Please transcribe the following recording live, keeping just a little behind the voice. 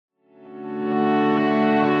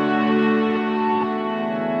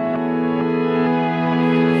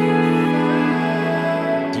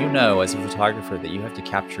as a photographer that you have to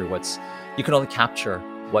capture you can only capture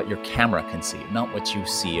what your camera can see, not what you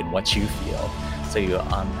see and what you feel. So you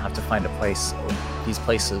have to find these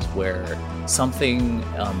places where something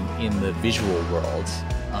in the visual world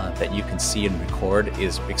that you can see and record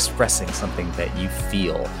is expressing something that you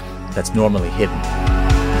feel that's normally hidden.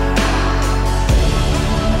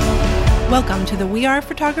 Welcome to the We Are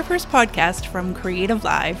Photographers podcast from Creative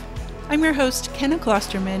Live. I'm your host, Kenna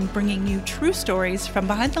Klosterman, bringing you true stories from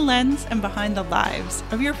behind the lens and behind the lives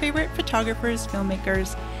of your favorite photographers,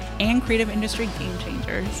 filmmakers, and creative industry game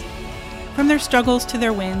changers. From their struggles to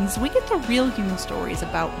their wins, we get the real human stories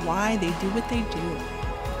about why they do what they do.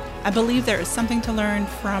 I believe there is something to learn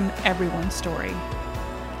from everyone's story.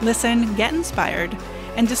 Listen, get inspired,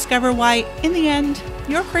 and discover why, in the end,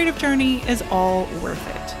 your creative journey is all worth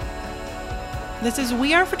it. This is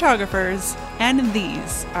We Are Photographers, and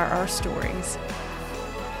these are our stories.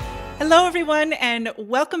 Hello, everyone, and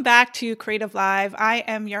welcome back to Creative Live. I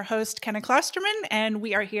am your host, Kenna Klosterman, and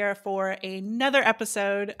we are here for another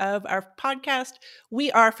episode of our podcast,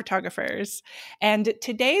 We Are Photographers. And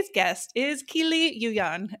today's guest is Keely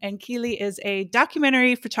Yuyan, and Keely is a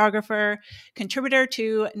documentary photographer, contributor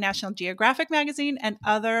to National Geographic magazine and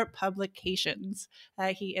other publications.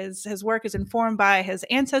 His work is informed by his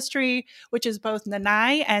ancestry, which is both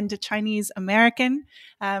Nanai and Chinese American.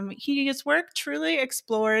 His work truly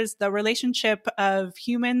explores the relationship of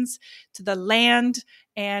humans to the land,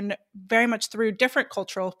 and very much through different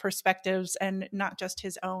cultural perspectives and not just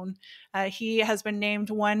his own. He has been named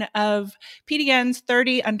one of PDN's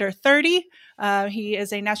 30 Under 30. He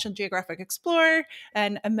is a National Geographic Explorer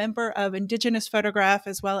and a member of Indigenous Photograph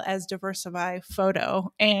as well as Diversify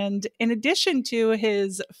Photo. And in addition to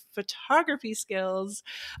his photography skills,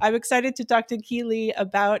 I'm excited to talk to Keely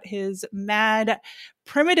about his mad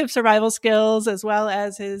primitive survival skills as well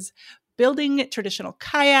as his building traditional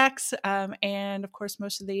kayaks, and of course,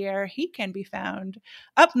 most of the year he can be found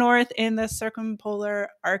up north in the circumpolar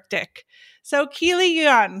Arctic. So, Keely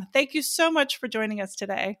Yuyan, thank you so much for joining us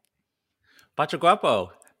today. Pacho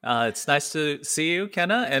Guapo, it's nice to see you,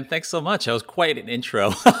 Kenna, and thanks so much. That was quite an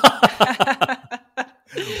intro.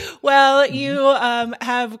 Well, you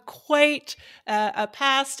have quite a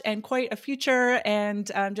past and quite a future,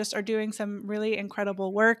 and just are doing some really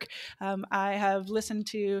incredible work. I have listened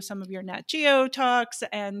to some of your Nat Geo talks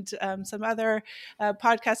and some other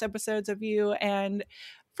podcast episodes of you, and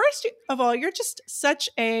first of all, you're just such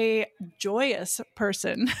a joyous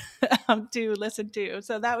person to listen to.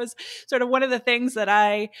 So that was sort of one of the things that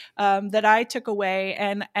I took away,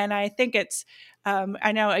 and I think it's.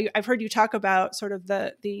 I know I've heard you talk about sort of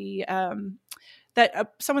that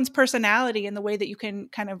someone's personality and the way that you can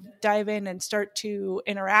kind of dive in and start to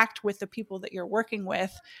interact with the people that you're working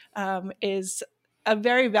with is a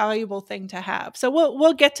very valuable thing to have. So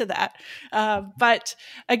we'll get to that. But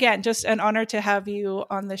again, just an honor to have you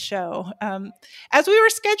on the show. As we were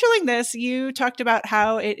scheduling this, you talked about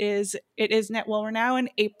how we're now in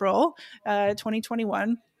April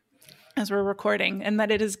 2021. As we're recording, and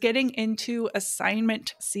that it is getting into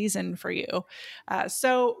assignment season for you.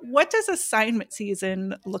 So what does assignment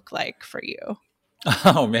season look like for you?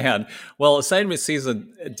 Oh, man. Well, assignment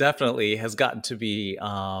season definitely has gotten to be,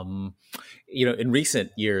 in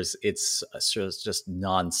recent years, it's just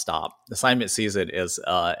nonstop. Assignment season is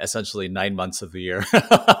essentially 9 months of the year.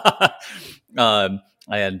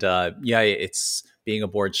 It's being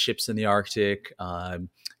aboard ships in the Arctic.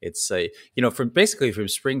 It's from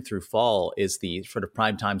spring through fall is the sort of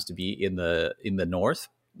prime times to be in the north,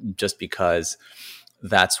 just because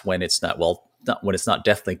that's when it's not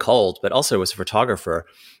deathly cold, but also as a photographer,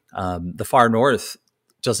 the far north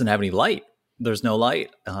doesn't have any light. There's no light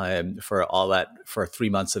for all that for 3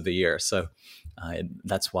 months of the year. So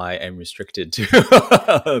that's why I'm restricted to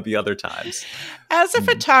the other times. As a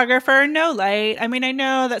photographer, no light. I mean, I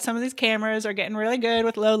know that some of these cameras are getting really good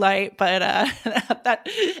with low light, but that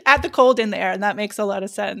add the cold in there, and that makes a lot of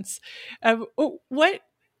sense. What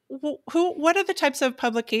are the types of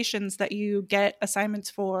publications that you get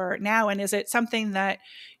assignments for now? And is it something that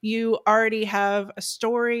you already have a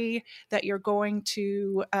story that you're going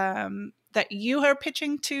to that you are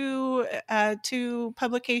pitching to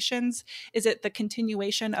publications? Is it the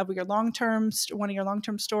continuation of one of your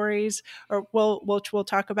long-term stories, or which we'll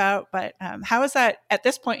talk about? But how is that at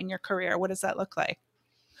this point in your career? What does that look like?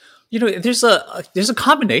 There's a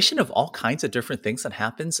combination of all kinds of different things that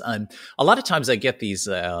happens. A lot of times I get these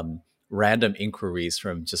random inquiries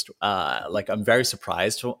from just like, I'm very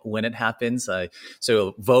surprised when it happens.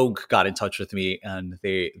 So Vogue got in touch with me, and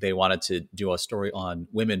they wanted to do a story on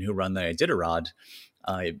women who run the Iditarod.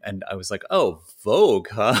 And I was like, oh, Vogue,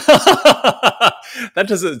 huh? That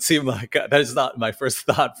doesn't seem like, that is not my first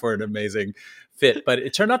thought for an amazing fit, but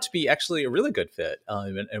it turned out to be actually a really good fit,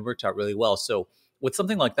 and it worked out really well. So with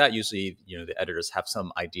something like that, usually, the editors have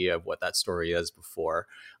some idea of what that story is before.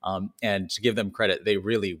 And to give them credit, they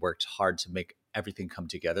really worked hard to make everything come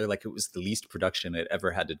together. Like, it was the least production it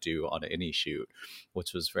ever had to do on any shoot,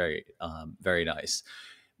 which was very, very nice.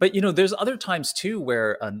 But, there's other times too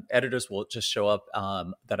where editors will just show up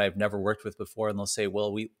that I've never worked with before, and they'll say,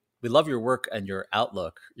 well, we love your work and your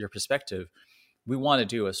outlook, your perspective. We want to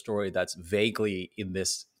do a story that's vaguely in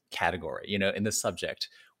this category, in this subject.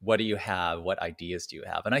 What do you have? What ideas do you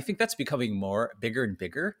have? And I think that's becoming bigger and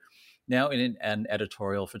bigger now in an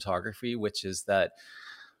editorial photography, which is that,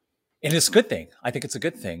 and it's a good thing. I think it's a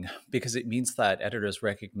good thing, because it means that editors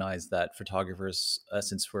recognize that photographers,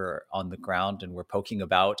 since we're on the ground and we're poking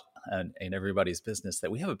about in everybody's business, that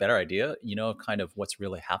we have a better idea, kind of what's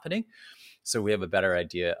really happening. So we have a better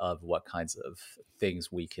idea of what kinds of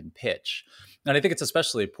things we can pitch. And I think it's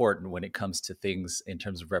especially important when it comes to things in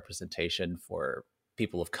terms of representation for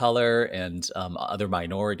people of color and other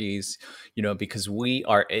minorities, because we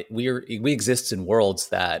exist in worlds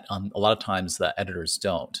that a lot of times the editors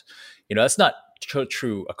don't. That's not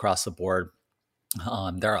true across the board.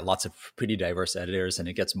 There are lots of pretty diverse editors, and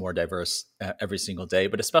it gets more diverse every single day.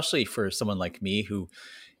 But especially for someone like me, who,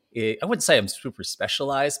 I wouldn't say I'm super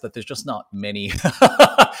specialized, but there's just not many.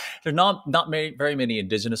 There are not very many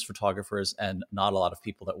indigenous photographers, and not a lot of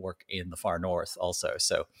people that work in the far north also.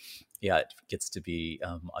 So yeah, it gets to be,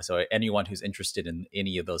 so anyone who's interested in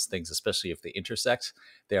any of those things, especially if they intersect,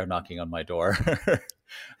 they are knocking on my door.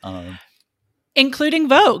 Including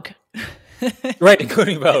Vogue. Right,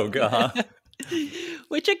 including Vogue. Uh-huh.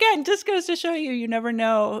 Which again just goes to show you never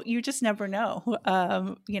know. You just never know,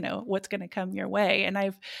 what's going to come your way. And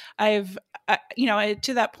I've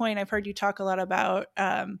to that point, I've heard you talk a lot about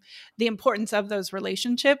the importance of those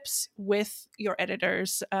relationships with your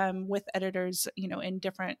editors, in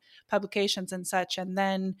different publications and such. And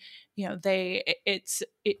then,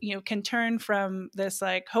 it can turn from this,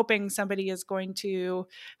 like, hoping somebody is going to,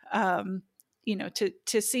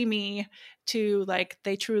 to see me, to, like,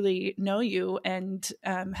 they truly know you and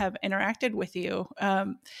have interacted with you.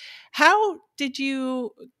 How did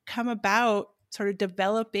you come about sort of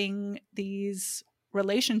developing these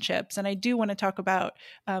relationships? And I do want to talk about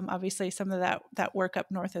obviously some of that work up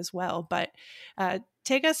north as well, but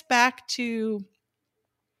take us back to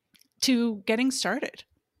getting started.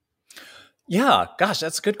 Yeah, gosh,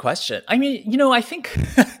 that's a good question. I mean, I think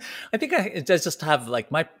I just have,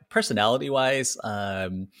 like, my personality wise,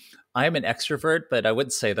 I am an extrovert, but I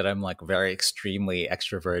wouldn't say that I'm, like, very extremely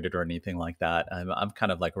extroverted or anything like that. I'm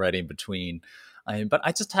kind of, like, right in between. But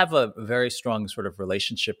I just have a very strong sort of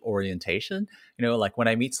relationship orientation. Like, when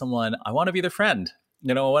I meet someone, I want to be their friend.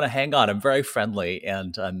 I want to hang on. I'm very friendly,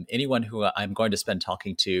 and anyone who I'm going to spend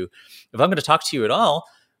talking to, if I'm going to talk to you at all,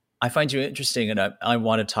 I find you interesting, and I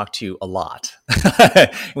want to talk to you a lot.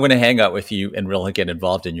 I want to hang out with you and really get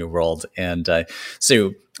involved in your world. And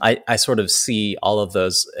so I sort of see all of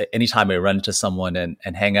those anytime I run into someone and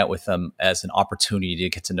hang out with them as an opportunity to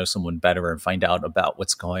get to know someone better and find out about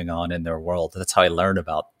what's going on in their world. That's how I learn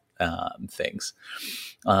about things.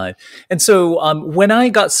 And so when I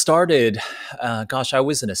got started, I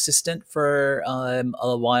was an assistant for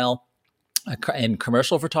a while. In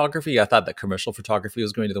commercial photography. I thought that commercial photography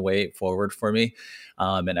was going to be the way forward for me.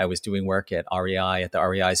 And I was doing work at REI, at the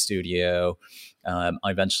REI studio. I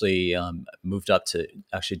eventually moved up to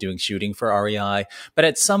actually doing shooting for REI. But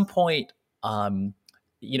at some point,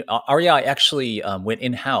 REI actually went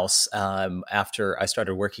in-house after I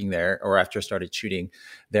started working there, or after I started shooting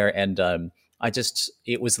there. And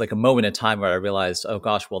it was like a moment in time where I realized, oh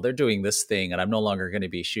gosh, well, they're doing this thing and I'm no longer going to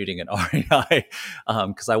be shooting at REI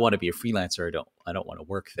because I want to be a freelancer. I don't want to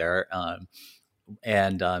work there.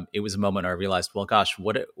 And it was a moment I realized, well, gosh,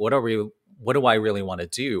 what do I really want to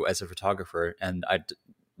do as a photographer? And I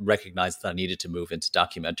recognized that I needed to move into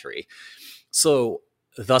documentary. So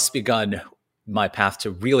thus begun my path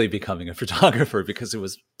to really becoming a photographer, because it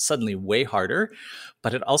was suddenly way harder,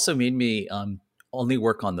 but it also made me only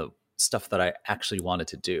work on the stuff that I actually wanted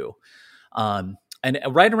to do. And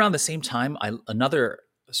right around the same time, another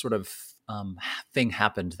sort of thing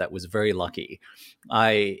happened that was very lucky.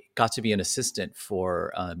 I got to be an assistant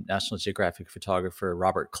for National Geographic photographer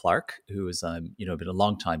Robert Clark, who has been a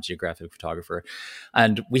long-time geographic photographer.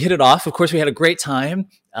 And we hit it off. Of course, we had a great time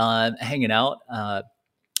hanging out.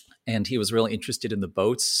 and he was really interested in the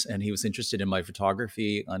boats, and he was interested in my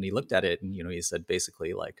photography, and he looked at it, and he said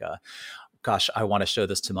basically like, gosh, I want to show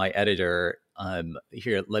this to my editor.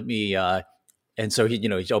 Here, let me. And so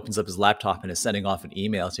he opens up his laptop and is sending off an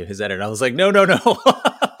email to his editor. And I was like, no.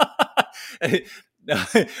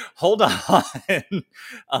 Hold on.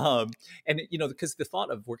 And because the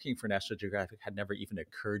thought of working for National Geographic had never even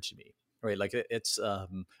occurred to me, right? Like it's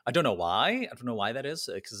I don't know why that is,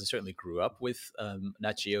 because I certainly grew up with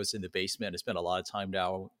Nat Geos in the basement. I spent a lot of time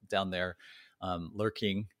down there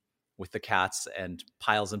lurking with the cats and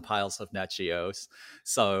piles of Nat Geos.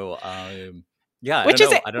 So yeah, which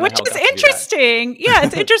is interesting. Yeah,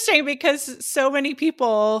 it's interesting because so many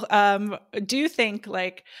people do think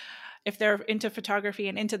like, if they're into photography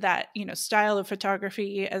and into that, style of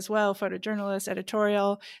photography as well, photojournalist,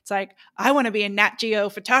 editorial, it's like, I want to be a Nat Geo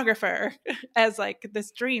photographer as like this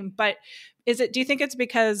dream. But do you think it's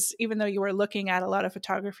because even though you were looking at a lot of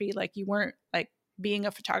photography, like you weren't like being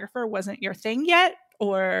a photographer wasn't your thing yet?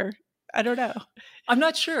 Or I don't know. I'm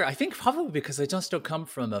not sure. I think probably because I just don't come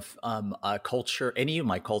from a culture, any of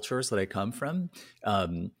my cultures that I come from.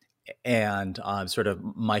 And sort of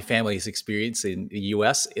my family's experience in the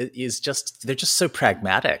U.S. is just, they're just so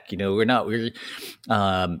pragmatic.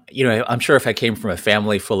 I'm sure if I came from a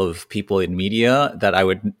family full of people in media, that I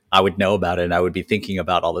would know about it and I would be thinking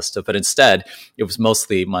about all this stuff. But instead, it was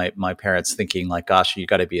mostly my parents thinking like, gosh, you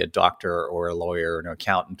got to be a doctor or a lawyer or an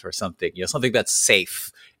accountant or something, something that's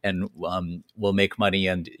safe and will make money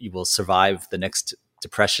and you will survive the next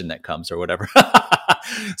depression that comes or whatever.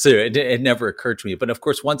 So it never occurred to me. But of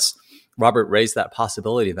course, once Robert raised that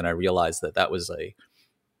possibility, then I realized that was a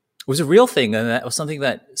real thing. And that was something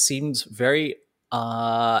that seemed very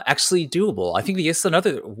actually doable. I think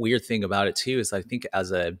another weird thing about it too, is I think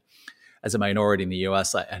as a minority in the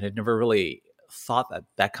US, I had never really thought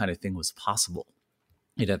that kind of thing was possible.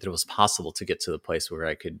 That it was possible to get to the place where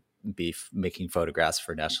I could be making photographs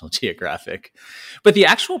for National Geographic. But the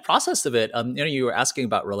actual process of it, you were asking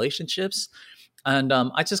about relationships. And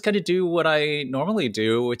I just kind of do what I normally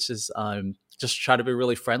do, which is just try to be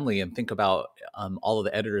really friendly and think about all of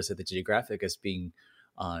the editors at the Geographic as being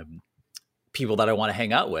people that I want to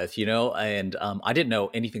hang out with, and I didn't know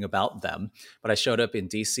anything about them, but I showed up in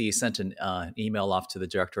DC, sent an email off to the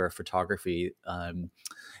director of photography.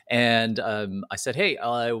 And I said, hey,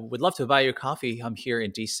 I would love to buy you a coffee. I'm here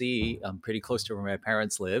in DC. I'm pretty close to where my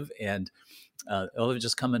parents live. And I'll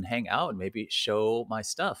just come and hang out and maybe show my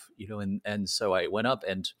stuff, and so I went up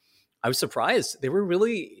and I was surprised. They were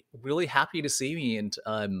really, really happy to see me. And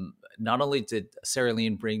not only did Sarah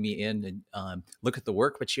Lean bring me in and look at the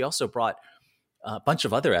work, but she also brought a bunch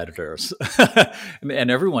of other editors and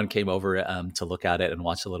everyone came over to look at it and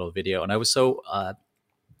watch a little video. And I was so,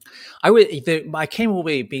 I came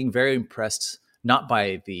away being very impressed, not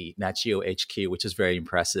by the Nat Geo HQ, which is very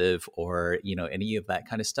impressive, or, any of that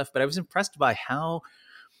kind of stuff, but I was impressed by how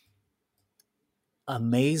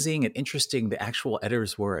amazing and interesting the actual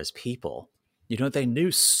editors were as people. They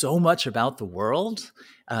knew so much about the world,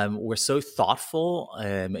 were so thoughtful.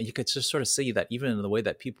 And you could just sort of see that even in the way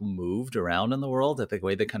that people moved around in the world, that the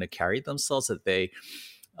way they kind of carried themselves, that that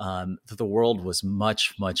the world was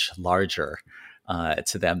much, much larger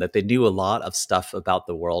to them, that they knew a lot of stuff about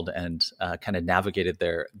the world and kind of navigated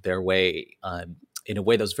their way in a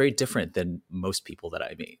way that was very different than most people that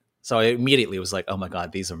I meet. So I immediately was like, oh my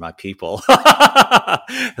God, these are my people.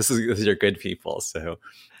 These are good people. So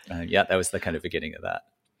yeah, that was the kind of beginning of that.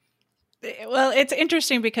 Well, it's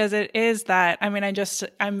interesting because it is that, I'm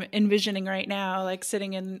envisioning right now, like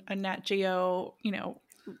sitting in a Nat Geo,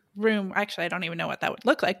 room. Actually, I don't even know what that would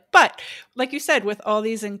look like. But like you said, with all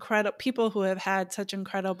these incredible people who have had such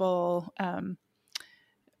incredible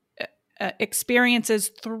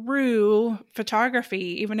experiences through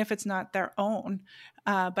photography, even if it's not their own,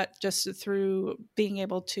 but just through being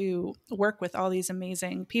able to work with all these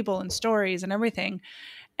amazing people and stories and everything.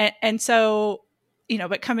 And so,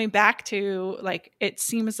 but coming back to like, it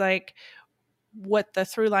seems like what the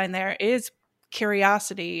through line there is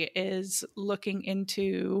curiosity, is looking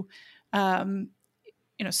into,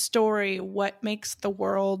 story, what makes the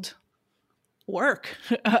world work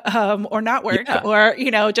or not work, or,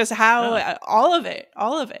 just how all of it.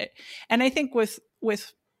 And I think with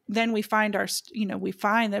then we find we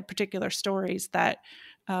find the particular stories that,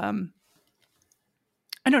 I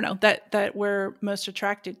don't know, that we're most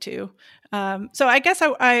attracted to. So I guess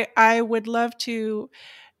I would love to,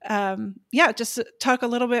 just talk a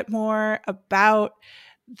little bit more about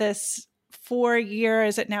this 4-year,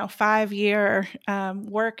 is it now 5-year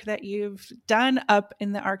work that you've done up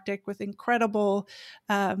in the Arctic with incredible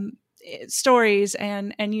stories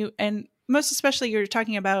and most especially you're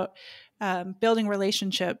talking about building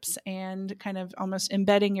relationships and kind of almost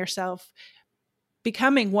embedding yourself,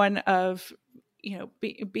 becoming one of,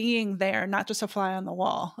 being there, not just a fly on the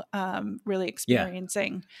wall, really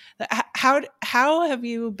experiencing that. How have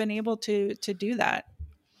you been able to do that?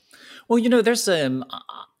 Well, there's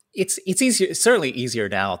it's easier, certainly easier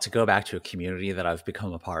now to go back to a community that I've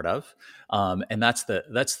become a part of, and that's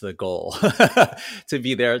the goal, to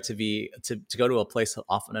be there, to go to a place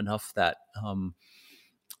often enough that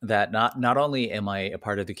that not only am I a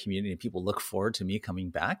part of the community and people look forward to me coming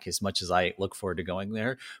back as much as I look forward to going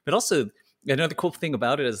there, but also another cool thing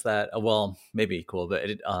about it is that, well, maybe cool, but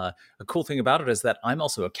a cool thing about it is that I'm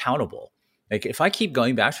also accountable. Like if I keep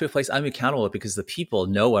going back to a place, I'm accountable because the people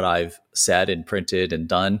know what I've said and printed and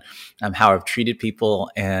done, how I've treated people.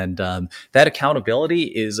 And that accountability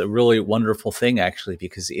is a really wonderful thing, actually,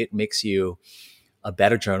 because it makes you a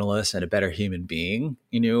better journalist and a better human being,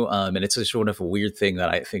 and it's just sort of a weird thing that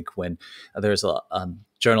I think when there's a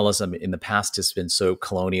journalism in the past has been so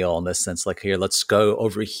colonial in this sense, like, here, let's go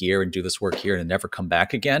over here and do this work here and never come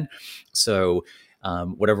back again. So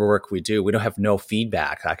whatever work we do, we don't have no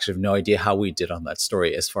feedback. I actually have no idea how we did on that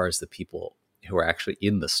story as far as the people who are actually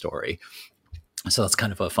in the story. So that's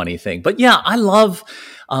kind of a funny thing. But yeah, I love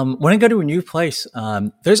when I go to a new place,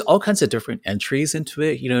 there's all kinds of different entries into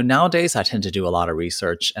it. Nowadays I tend to do a lot of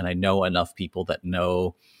research and I know enough people that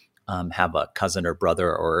have a cousin or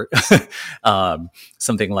brother or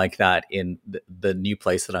something like that in the new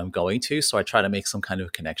place that I'm going to. So I try to make some kind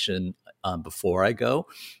of connection before I go.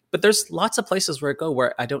 But there's lots of places where I go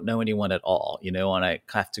where I don't know anyone at all, and I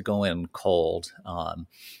have to go in cold.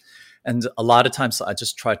 And a lot of times I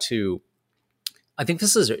just try to, I think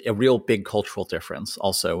this is a real big cultural difference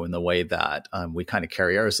also in the way that we kind of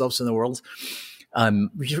carry ourselves in the world.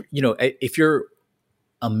 If you're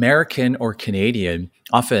American or Canadian,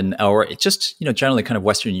 often, or just, generally kind of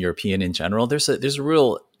Western European in general, there's a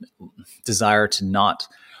real desire to not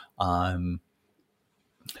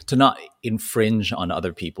infringe on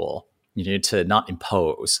other people, to not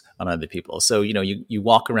impose on other people. So, you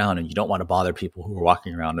walk around and you don't want to bother people who are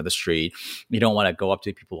walking around in the street. You don't want to go up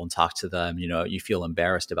to people and talk to them. You feel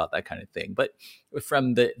embarrassed about that kind of thing. But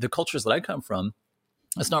from the cultures that I come from,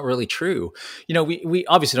 that's not really true. We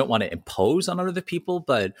obviously don't want to impose on other people,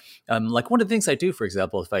 but like one of the things I do, for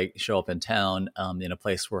example, if I show up in town in a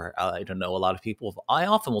place where I don't know a lot of people, I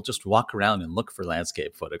often will just walk around and look for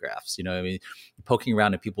landscape photographs. Poking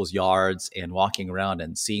around in people's yards and walking around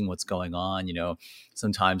and seeing what's going on.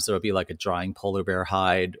 Sometimes there'll be like a drying polar bear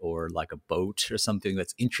hide or like a boat or something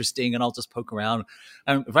that's interesting, and I'll just poke around.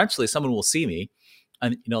 And eventually someone will see me.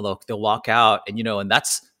 And, they'll walk out and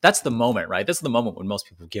that's the moment, right? That's the moment when most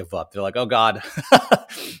people give up. They're like, oh God,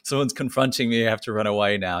 someone's confronting me. I have to run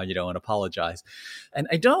away now, and apologize. And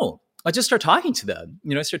I don't. I just start talking to them,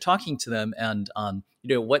 and,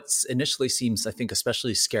 what initially seems, I think,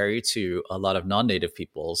 especially scary to a lot of non-native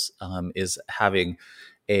peoples is having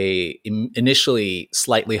a initially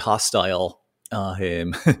slightly hostile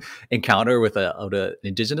encounter with an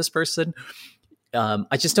indigenous person.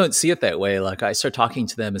 I just don't see it that way. Like I start talking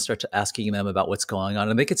to them and start asking them about what's going on,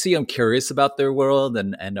 and they can see I'm curious about their world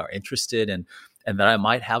and are interested, and that I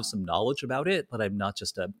might have some knowledge about it, but I'm not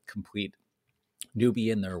just a complete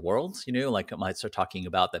newbie in their world. Like I might start talking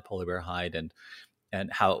about that polar bear hide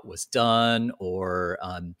and how it was done, or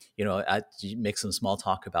I make some small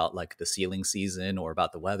talk about like the sealing season or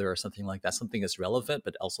about the weather or something like that. Something that's relevant,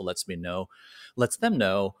 but also lets them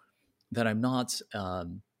know that I'm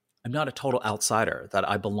not a total outsider, that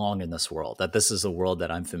I belong in this world, that this is a world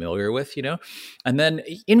that I'm familiar with, And then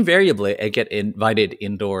invariably I get invited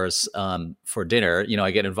indoors for dinner.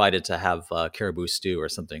 I get invited to have caribou stew or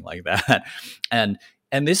something like that. And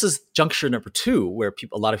this is juncture number 2, where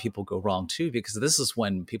a lot of people go wrong too, because this is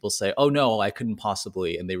when people say, oh no, I couldn't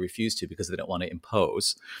possibly, and they refuse to because they don't want to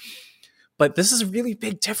impose. But this is a really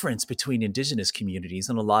big difference between indigenous communities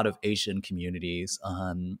and a lot of Asian communities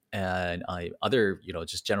and other,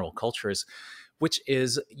 just general cultures, which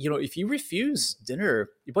is, if you refuse dinner,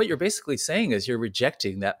 what you're basically saying is you're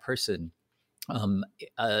rejecting that person,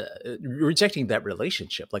 rejecting that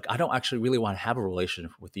relationship. Like, I don't actually really want to have a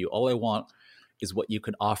relationship with you. All I want is what you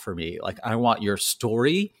can offer me. Like, I want your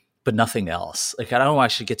story, but nothing else. Like, I don't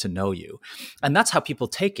actually get to know you. And that's how people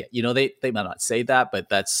take it. They might not say that, but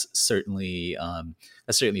that's certainly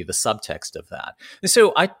the subtext of that. And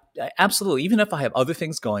so I absolutely, even if I have other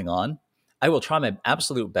things going on, I will try my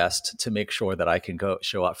absolute best to make sure that I can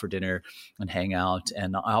show up for dinner and hang out.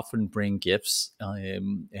 And I often bring gifts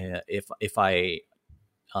if I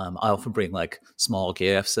I often bring like small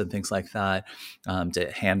gifts and things like that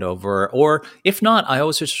to hand over. Or if not, I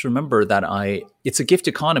always just remember that it's a gift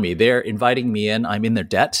economy. They're inviting me in. I'm in their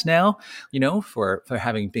debt now, for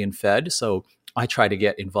having been fed. So I try to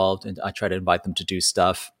get involved and I try to invite them to do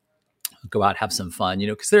stuff, go out, have some fun,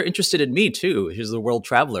 because they're interested in me too. Here's the world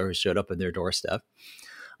traveler who showed up at their doorstep.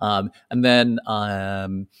 And then I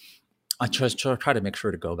try to make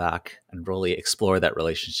sure to go back and really explore that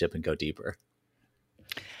relationship and go deeper.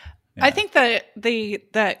 Yeah. I think that the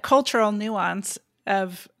cultural nuance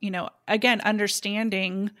of, again,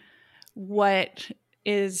 understanding what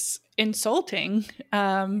is insulting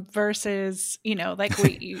versus, people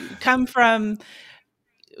come from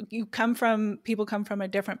a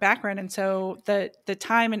different background. And so the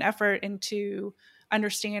time and effort into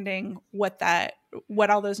understanding what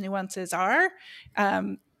all those nuances are,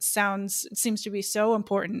 seems to be so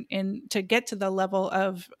important to get to the level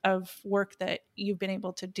of work that you've been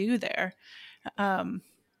able to do there. Can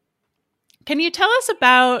you tell us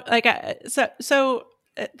about I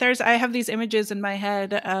have these images in my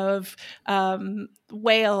head of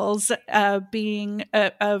whales being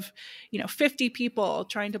of 50 people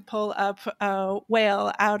trying to pull up a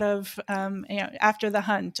whale out of after the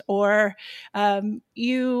hunt, or I've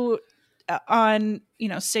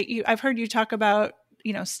heard you talk about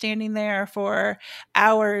standing there for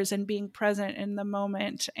hours and being present in the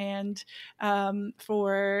moment, and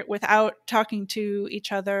without talking to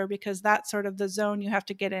each other, because that's sort of the zone you have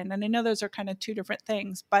to get in. And I know those are kind of two different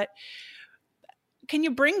things, but can you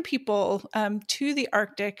bring people to the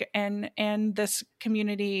Arctic and this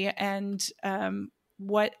community, and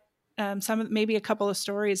maybe a couple of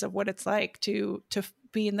stories of what it's like to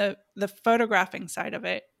be in the photographing side of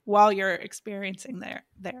it while you're experiencing there?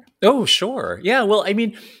 Oh, sure. Yeah. Well, I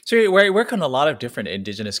mean, so we work on a lot of different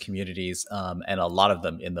indigenous communities, and a lot of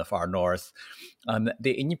them in the far north. The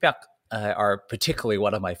Iñupiaq are particularly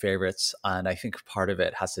one of my favorites, and I think part of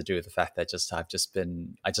it has to do with the fact that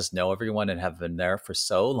I just know everyone and have been there for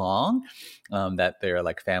so long that they're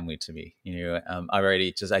like family to me.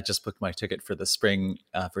 I just booked my ticket for the spring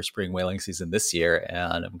whaling season this year,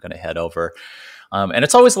 and I'm going to head over. And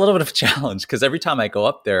it's always a little bit of a challenge because every time I go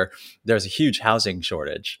up there, there's a huge housing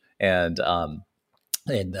shortage, and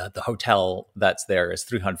the hotel that's there is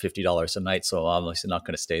 $350 a night. So I'm obviously not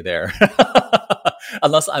going to stay there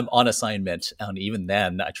unless I'm on assignment. And even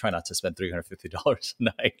then, I try not to spend $350 a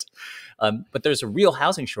night. But there's a real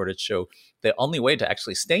housing shortage. So the only way to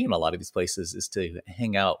actually stay in a lot of these places is to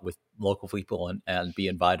hang out with local people and be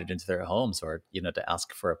invited into their homes, or, to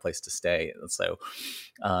ask for a place to stay. And so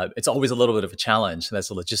it's always a little bit of a challenge. That's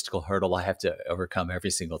a logistical hurdle I have to overcome every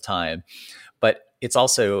single time. But it's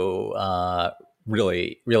also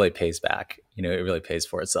really, really pays back. It really pays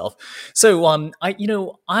for itself. So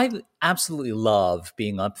I absolutely love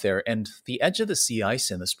being up there, and the edge of the sea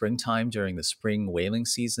ice in the springtime during the spring whaling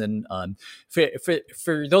season.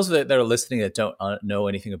 For those that are listening that don't know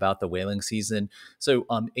anything about the whaling season, so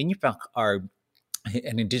Iñupiaq are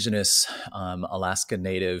an indigenous Alaska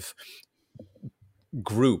Native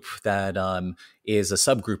group that is a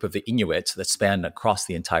subgroup of the Inuit that span across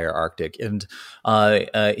the entire Arctic. And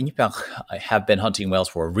Iñupiaq have been hunting whales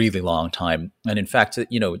for a really long time. And in fact, I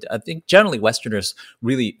think generally Westerners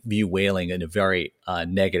really view whaling in a very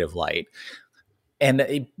negative light.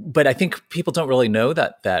 But I think people don't really know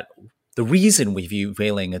that the reason we view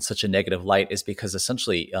whaling in such a negative light is because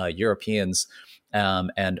essentially Europeans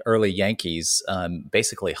and early Yankees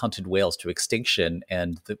basically hunted whales to extinction,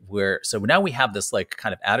 so now we have this like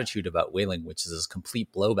kind of attitude about whaling, which is this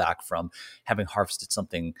complete blowback from having harvested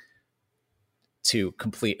something to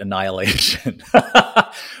complete annihilation.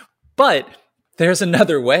 But there's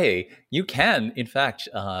another way. You can, in fact,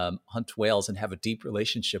 hunt whales and have a deep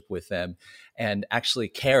relationship with them and actually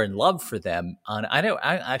care and love for them. And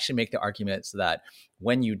I actually make the arguments that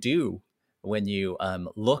when you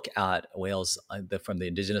look at whales from the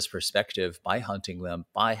indigenous perspective, by hunting them,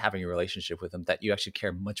 by having a relationship with them, that you actually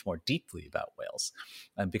care much more deeply about whales,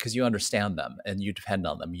 because you understand them and you depend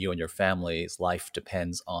on them. You and your family's life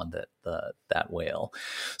depends on that whale.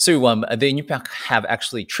 So the Iñupiaq have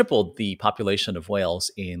actually tripled the population of whales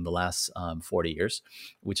in the last 40 years,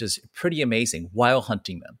 which is pretty amazing, while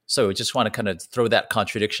hunting them. So I just want to kind of throw that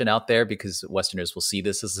contradiction out there, because Westerners will see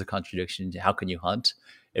this as a contradiction. How can you hunt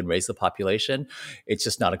and raise the population? It's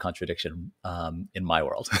just not a contradiction in my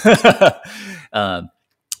world.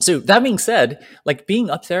 So that being said, like being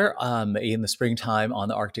up there in the springtime on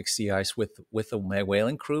the Arctic sea ice with the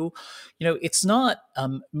whaling crew, it's not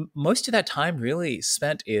most of that time really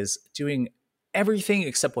spent is doing everything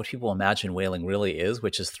except what people imagine whaling really is,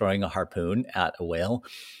 which is throwing a harpoon at a whale.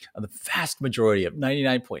 The vast majority of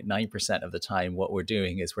 99.9% of the time, what we're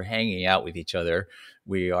doing is we're hanging out with each other.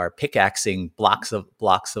 We are pickaxing blocks of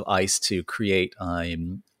ice to create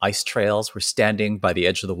ice trails. We're standing by the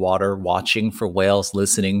edge of the water, watching for whales,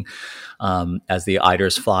 listening as the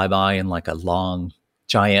eiders fly by in like a long,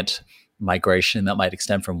 giant migration that might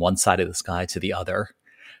extend from one side of the sky to the other.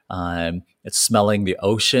 It's smelling the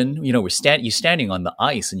ocean. You know, you're standing on the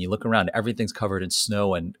ice and you look around, everything's covered in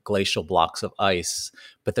snow and glacial blocks of ice,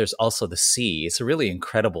 but there's also the sea. It's a really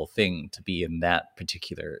incredible thing to be in that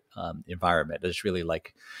particular environment. It's really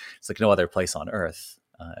it's like no other place on Earth.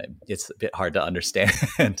 It's a bit hard to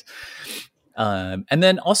understand. And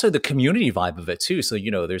then also the community vibe of it too. So,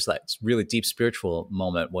 you know, there's that really deep spiritual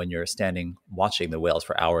moment when you're standing watching the whales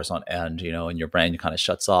for hours on end, you know, and your brain kind of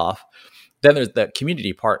shuts off. Then there's the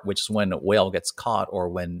community part, which is when a whale gets caught or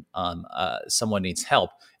when someone needs help,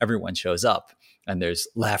 everyone shows up and there's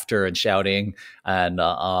laughter and shouting and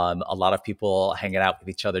a lot of people hanging out with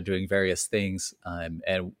each other doing various things,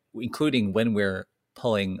 and including when we're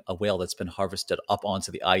pulling a whale that's been harvested up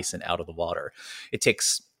onto the ice and out of the water. It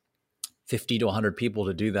takes 50 to 100 people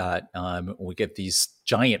to do that. We get these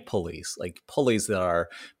giant pulleys, like pulleys that are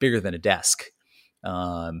bigger than a desk.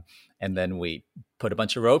 And then we put a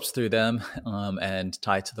bunch of ropes through them and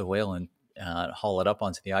tie it to the whale and haul it up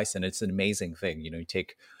onto the ice. And it's an amazing thing. You know, you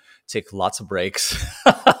take lots of breaks.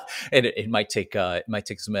 And it might take as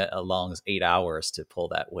long as 8 hours to pull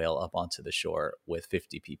that whale up onto the shore with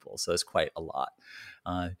 50 people. So it's quite a lot.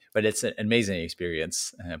 But it's an amazing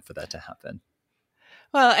experience for that to happen.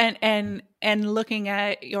 Well, and looking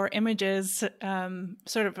at your images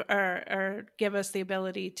sort of are give us the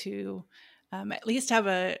ability to at least have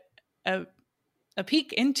a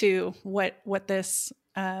peek into what this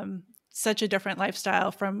such a different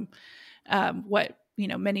lifestyle from what, you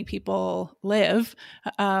know, many people live.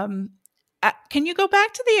 Can you go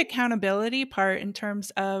back to the accountability part in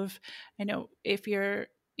terms of, I know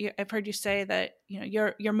I've heard you say that, you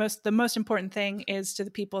know, the most important thing is to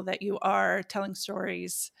the people that you are telling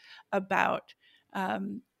stories about.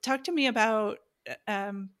 Talk to me about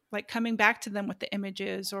like coming back to them with the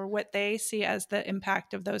images or what they see as the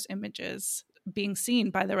impact of those images being seen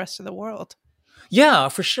by the rest of the world. Yeah,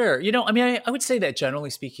 for sure. You know, I mean, I would say that generally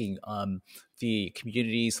speaking, a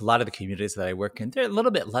lot of the communities that I work in, they're a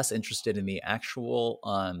little bit less interested in the actual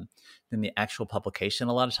publication.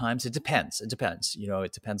 A lot of times it depends. You know,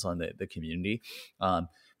 it depends on the community.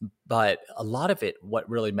 But a lot of it, what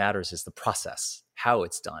really matters is the process, how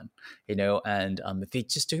it's done, you know, and they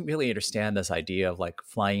just don't really understand this idea of like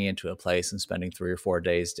flying into a place and spending 3 or 4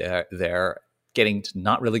 days there,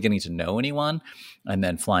 not really getting to know anyone, and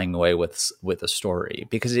then flying away with a story,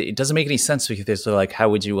 because it doesn't make any sense, because they're like, how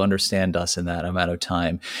would you understand us in that amount of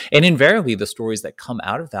time? And invariably the stories that come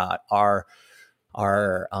out of that are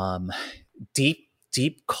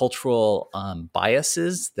deep cultural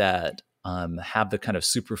biases that have the kind of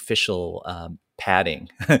superficial padding,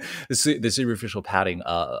 the superficial padding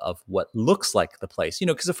of what looks like the place, you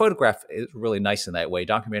know, because a photograph is really nice in that way.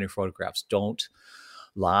 Documentary photographs don't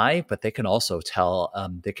lie, but they can also tell,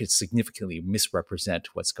 they could significantly misrepresent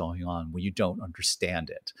what's going on when you don't understand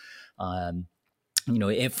it. You know,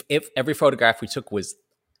 if every photograph we took was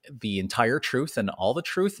the entire truth and all the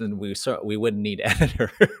truth, then we wouldn't need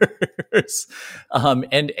editors.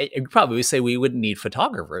 And you probably say we wouldn't need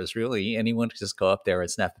photographers, really. Anyone could just go up there and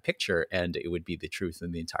snap a picture and it would be the truth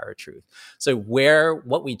and the entire truth. So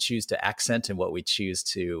what we choose to accent and what we choose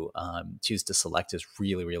to select is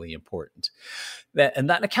really, really important. And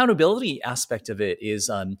that accountability aspect of it is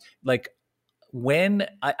like when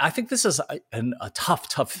I think this is a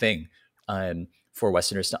tough thing for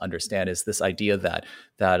Westerners to understand, is this idea that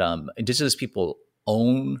Indigenous people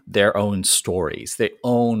own their own stories. They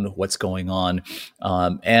own what's going on.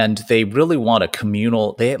 And they really want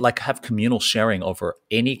they have communal sharing over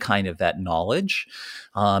any kind of that knowledge,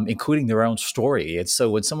 including their own story. And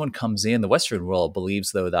so when someone comes in, the Western world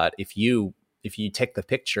believes, though, that if you take the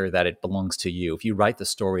picture, that it belongs to you. If you write the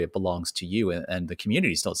story, it belongs to you. And the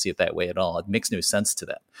communities don't see it that way at all. It makes no sense to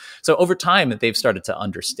them. So over time, they've started to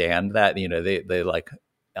understand that, you know, they like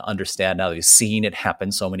understand now. They've seen it happen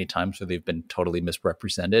so many times where they've been totally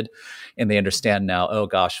misrepresented. And they understand now, oh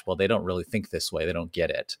gosh, well, they don't really think this way. They don't get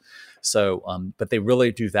it. So, but they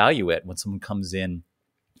really do value it when someone comes in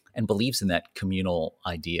and believes in that communal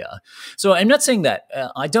idea. So I'm not saying that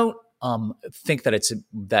I don't think that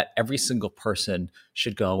that every single person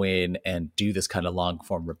should go in and do this kind of long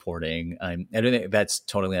form reporting. I don't think that's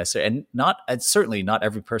totally necessary, and certainly not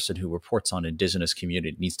every person who reports on Indigenous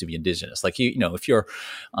community needs to be Indigenous. Like you know, if you're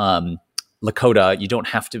Lakota, you don't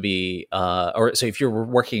have to be, or so if you're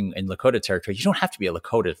working in Lakota territory, you don't have to be a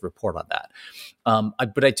Lakota to report on that.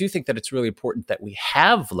 But I do think that it's really important that we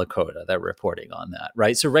have Lakota that are reporting on that,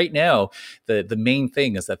 right? So right now, the main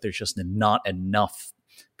thing is that there's just not enough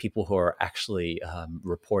people who are actually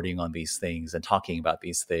reporting on these things and talking about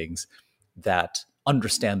these things that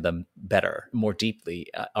understand them better, more deeply,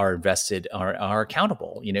 are invested, are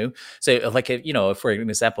accountable, So like, for an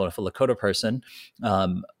example, if a Lakota person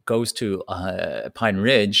goes to Pine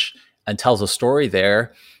Ridge and tells a story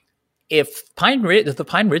there, if the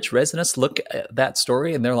Pine Ridge residents look at that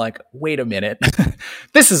story and they're like, wait a minute,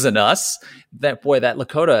 this isn't us, that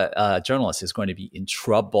Lakota journalist is going to be in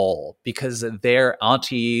trouble because their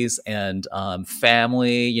aunties and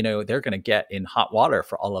family, they're going to get in hot water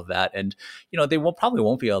for all of that. And, they probably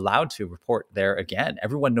won't be allowed to report there again.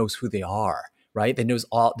 Everyone knows who they are. Right? They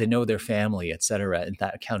know their family, et cetera. And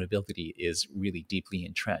that accountability is really deeply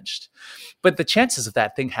entrenched. But the chances of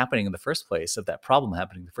that thing happening in the first place, of that problem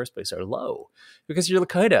happening in the first place, are low because you're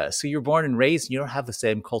Lakota. So you're born and raised and you don't have the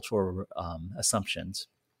same cultural assumptions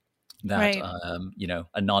that, right.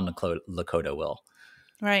 A non-Lakota will.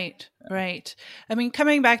 Right. Right. I mean,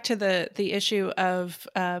 coming back to the issue of,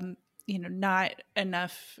 not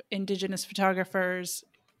enough Indigenous photographers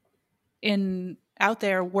out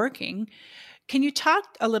there working. Can you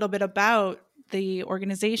talk a little bit about the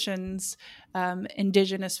organizations,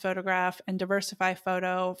 Indigenous Photograph and Diversify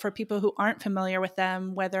Photo, for people who aren't familiar with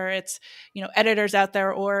them, whether it's, editors out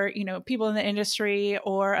there or, people in the industry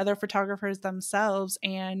or other photographers themselves,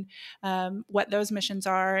 and what those missions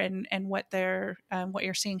are and what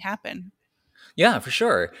you're seeing happen? Yeah, for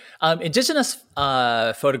sure. Indigenous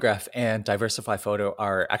Photograph and Diversify Photo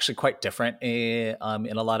are actually quite different in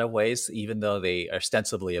a lot of ways, even though they are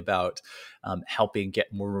ostensibly about helping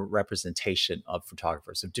get more representation of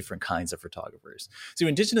photographers, of different kinds of photographers. So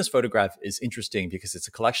Indigenous Photograph is interesting because it's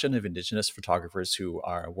a collection of Indigenous photographers who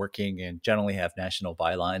are working and generally have national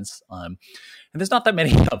bylines. And there's not that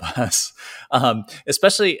many of us,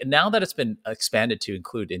 especially now that it's been expanded to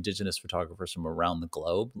include Indigenous photographers from around the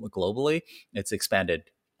globe, globally. It's expanded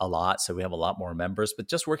a lot, so we have a lot more members. But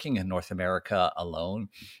just working in North America alone,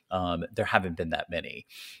 there haven't been that many.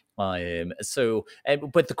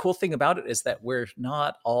 But the cool thing about it is that it's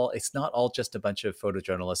not all just a bunch of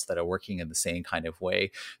photojournalists that are working in the same kind of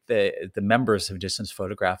way. The members of Indigenous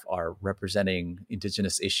Photograph are representing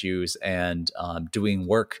Indigenous issues and doing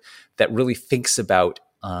work that really thinks about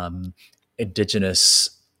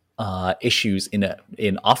Indigenous issues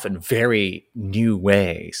in often very new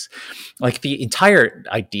ways. Like the entire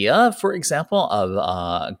idea, for example,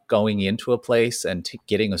 of going into a place and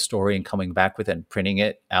getting a story and coming back with it and printing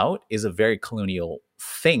it out is a very colonial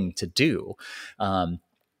thing to do.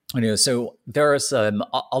 So there are some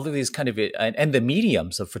all of these kind of and the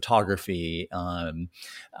mediums of photography.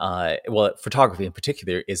 Photography in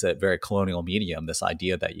particular is a very colonial medium. This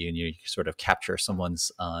idea that you sort of capture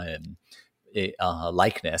someone's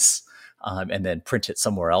likeness and then print it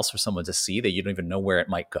somewhere else for someone to see that you don't even know where it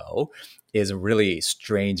might go is really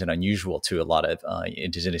strange and unusual to a lot of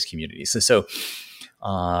Indigenous communities. And so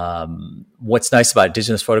what's nice about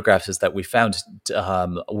Indigenous photographs is that we found,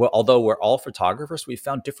 although we're all photographers, we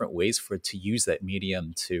found different ways to use that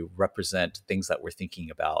medium to represent things that we're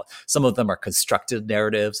thinking about. Some of them are constructed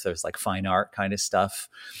narratives. There's like fine art kind of stuff,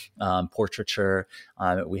 portraiture.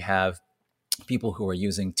 We have people who are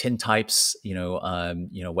using tintypes,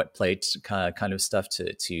 wet plate kind of stuff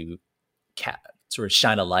to sort of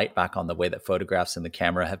shine a light back on the way that photographs and the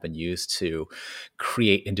camera have been used to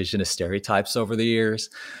create Indigenous stereotypes over the years.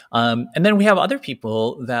 And then we have other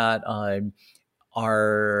people that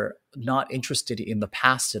are not interested in the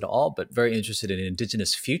past at all, but very interested in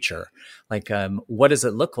Indigenous future. Like, what does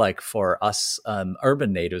it look like for us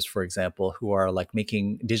urban natives, for example, who are like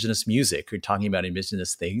making Indigenous music, who are talking about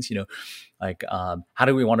Indigenous things, how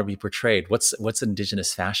do we want to be portrayed? What's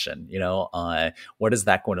Indigenous fashion? What is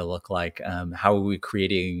that going to look like? How are we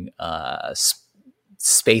creating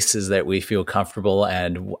spaces that we feel comfortable,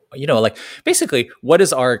 and basically what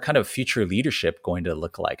is our kind of future leadership going to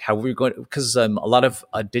look like? How are we going, because a lot of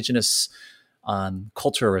Indigenous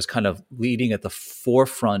culture is kind of leading at the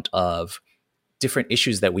forefront of different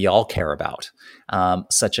issues that we all care about,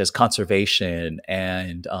 such as conservation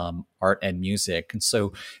and art and music. And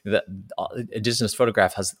so the Indigenous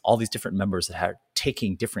Photograph has all these different members that are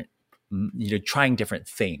taking different, trying different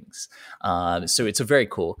things. So it's a very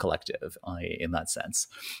cool collective in that sense.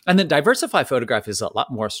 And then Diversify Photograph is a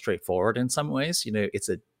lot more straightforward in some ways. It's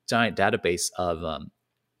a giant database of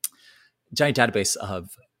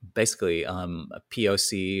basically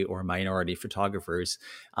POC or minority photographers,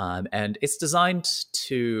 and it's designed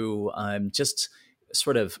to just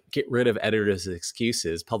sort of get rid of editors'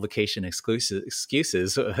 excuses, publication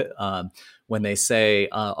excuses, when they say,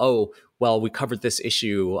 "Oh, well, we covered this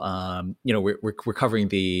issue. We're covering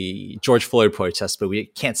the George Floyd protest, but we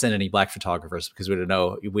can't send any Black photographers because we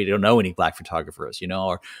don't know any Black photographers.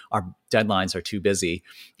 Or our deadlines are too busy,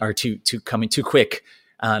 or too coming too quick,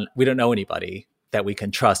 and we don't know anybody that we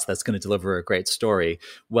can trust that's going to deliver a great story."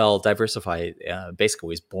 Well, Diversify basically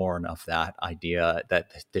was born of that idea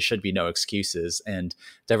that there should be no excuses. And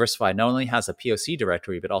Diversify not only has a POC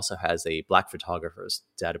directory, but also has a Black photographers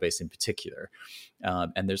database in particular.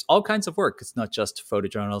 And there's all kinds of work. It's not just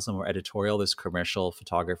photojournalism or editorial. There's commercial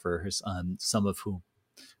photographers, some of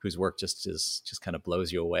whose work just kind of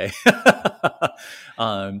blows you away.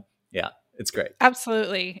 Yeah, it's great.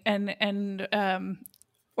 Absolutely. And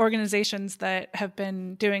organizations that have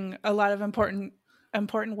been doing a lot of important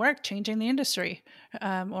work, changing the industry,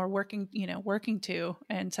 or working to.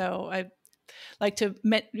 And so I like to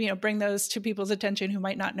bring those to people's attention who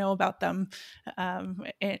might not know about them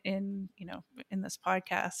in this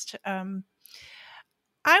podcast.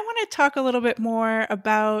 I want to talk a little bit more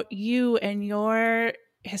about you and your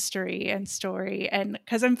history and story, and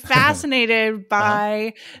because I'm fascinated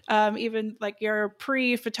by even like your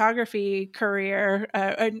pre-photography career,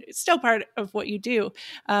 and still part of what you do,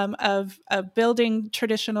 of building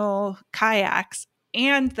traditional kayaks,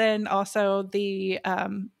 and then also the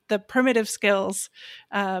primitive skills,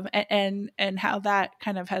 and how that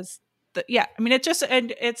kind of has.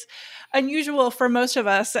 It's unusual for most of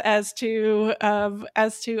us as to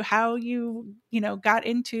how you got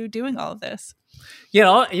into doing all of this.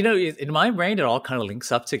 In my brain, it all kind of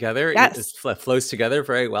links up together. Yes. It flows together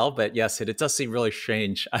very well. But yes, it does seem really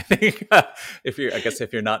strange, I think, if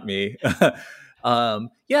you're not me. I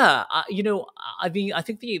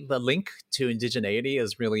think the link to indigeneity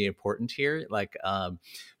is really important here. Like,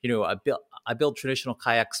 I build traditional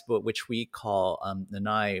kayaks, but which we call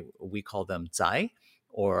Nanai, we call them zai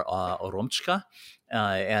or oromchka,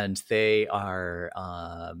 and they are.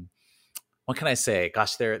 What can I say?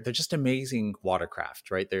 Gosh, they're just amazing watercraft,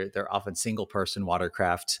 right? They're often single person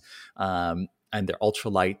watercraft, and they're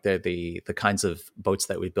ultralight. They're the kinds of boats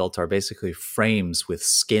that we built are basically frames with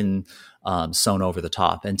skin sewn over the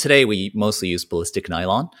top. And today we mostly use ballistic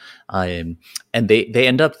nylon, and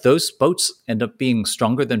those boats end up being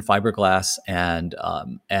stronger than fiberglass and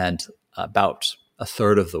about a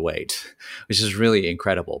third of the weight, which is really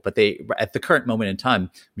incredible. But at the current moment in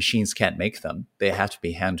time, machines can't make them. They have to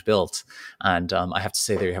be hand built. And I have to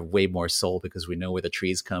say they have way more soul because we know where the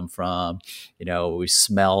trees come from. We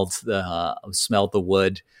smelled the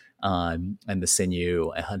wood and the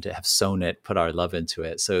sinew, and to have sewn it, put our love into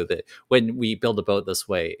it. So that when we build a boat this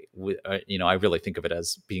way, I really think of it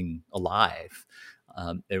as being alive.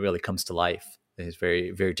 It really comes to life. It's a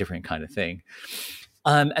very, very different kind of thing.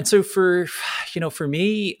 And so for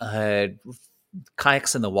me,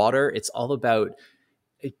 kayaks in the water, it's all about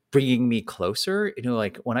bringing me closer.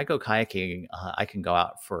 Like when I go kayaking, I can go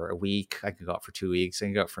out for a week, I can go out for 2 weeks, I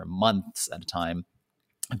can go out for months at a time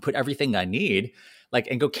and put everything I need,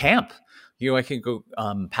 and go camp. I can go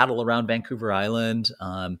paddle around Vancouver Island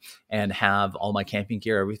and have all my camping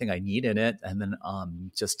gear, everything I need in it, and then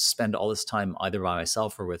just spend all this time either by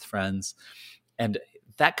myself or with friends. And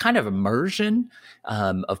that kind of immersion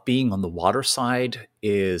of being on the water side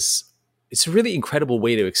it's a really incredible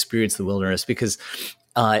way to experience the wilderness because,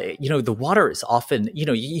 the water is often,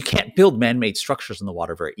 you can't build man-made structures in the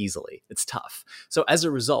water very easily. It's tough. So as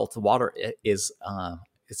a result, the water is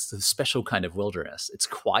it's a special kind of wilderness. It's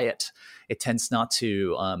quiet. It tends not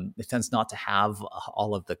to have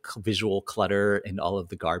all of the visual clutter and all of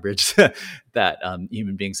the garbage that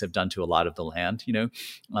human beings have done to a lot of the land,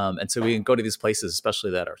 and so we can go to these places,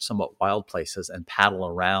 especially that are somewhat wild places, and paddle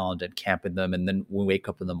around and camp in them. And then we wake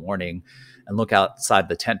up in the morning and look outside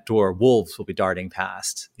the tent door, wolves will be darting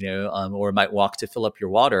past, or might walk to fill up your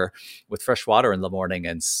water with fresh water in the morning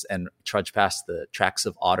and trudge past the tracks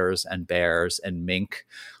of otters and bears and mink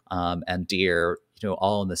and deer,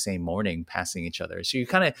 all in the same morning, passing each other. So you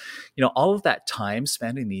kind of, all of that time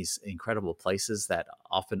spent in these incredible places that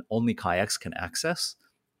often only kayaks can access.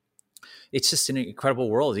 It's just an incredible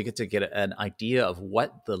world. You get to get an idea of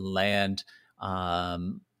what the land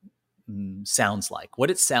sounds like,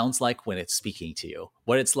 what it sounds like when it's speaking to you,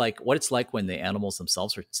 what it's like when the animals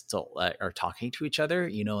themselves are still are talking to each other,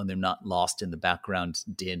 and they're not lost in the background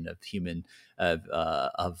din of human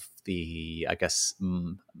of the, I guess,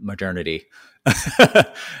 modernity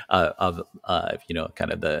of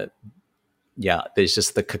kind of the yeah, there's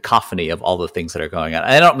just the cacophony of all the things that are going on.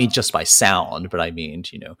 And I don't mean just by sound, but I mean,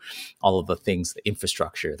 all of the things, the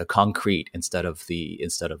infrastructure, the concrete instead of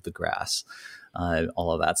the grass,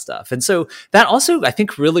 all of that stuff. And so that also, I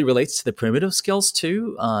think, really relates to the primitive skills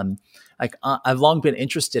too. I've long been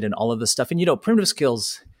interested in all of this stuff, and primitive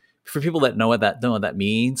skills. For people that know what that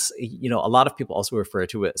means, a lot of people also refer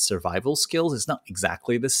to it as survival skills. It's not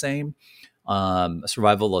exactly the same.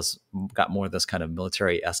 Survival has got more of this kind of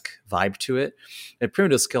military-esque vibe to it. And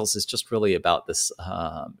primitive skills is just really about this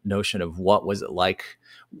notion of what is it like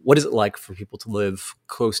for people to live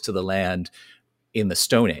close to the land in the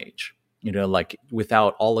Stone Age, like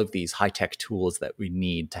without all of these high-tech tools that we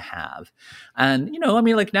need to have. And,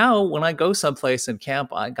 like now when I go someplace and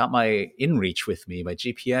camp, I got my InReach with me, my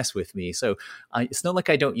GPS with me. So it's not like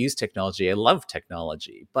I don't use technology. I love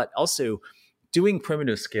technology, but also doing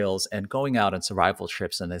primitive skills and going out on survival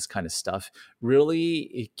trips and this kind of stuff,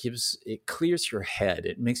 really, it clears your head.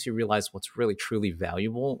 It makes you realize what's really truly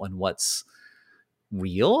valuable and what's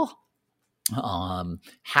real.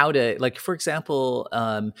 How to, like, for example,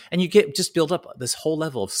 and you just build up this whole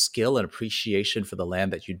level of skill and appreciation for the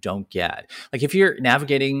land that you don't get. Like if you're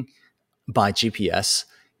navigating by GPS,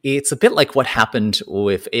 it's a bit like what happened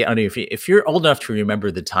with, I don't know if you're old enough to remember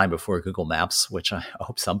the time before Google Maps, which I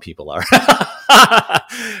hope some people are.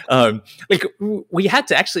 Like we had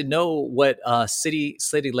to actually know what city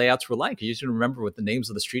layouts were like. You used to remember what the names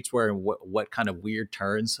of the streets were and what kind of weird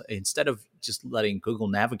turns, instead of just letting Google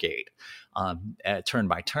navigate turn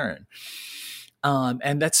by turn.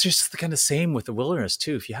 And that's just the kind of same with the wilderness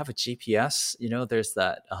too. If you have a GPS, there's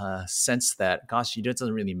that sense that, gosh, it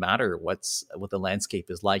doesn't really matter what the landscape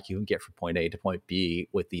is like. You can get from point A to point B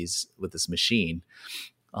with this machine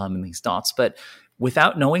and these dots. But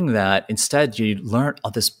without knowing that, instead you learn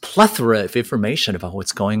this plethora of information about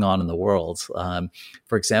what's going on in the world.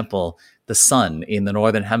 For example, the sun in the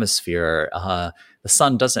northern hemisphere, the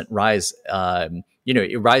sun doesn't rise.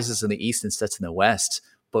 It rises in the east and sets in the west.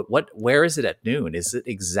 But where is it at noon? Is it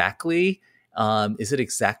exactly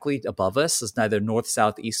above us? Is neither north,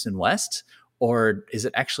 south, east, and west? Or is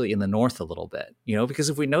it actually in the north a little bit? Because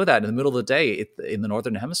if we know that in the middle of the day in the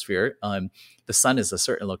northern hemisphere, the sun is a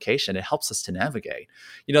certain location, it helps us to navigate.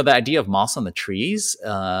 The idea of moss on the trees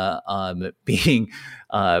being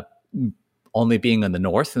only being in the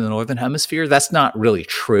northern hemisphere, that's not really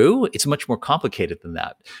true. It's much more complicated than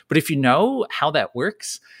that. But if you know how that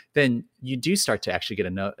works, then you do start to actually get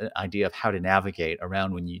an idea of how to navigate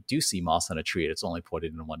around when you do see moss on a tree and it's only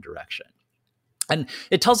pointed in one direction. And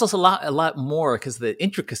it tells us a lot more because the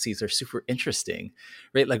intricacies are super interesting,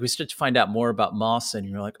 right? Like we start to find out more about moss and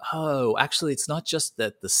you're like, oh, actually, it's not just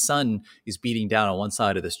that the sun is beating down on one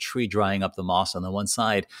side of this tree, drying up the moss on the one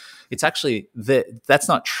side. It's actually that's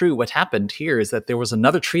not true. What happened here is that there was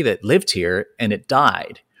another tree that lived here and it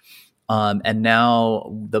died. And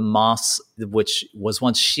now the moss, which was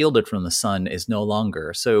once shielded from the sun, is no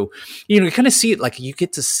longer. So, you kind of see it, like you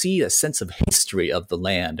get to see a sense of history of the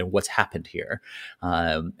land and what's happened here.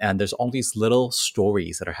 And there's all these little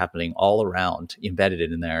stories that are happening all around, embedded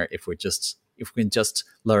in there, if we can just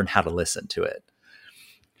learn how to listen to it.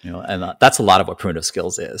 And that's a lot of what primitive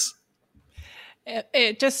skills is.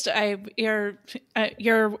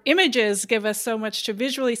 Your images give us so much to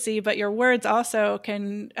visually see, but your words also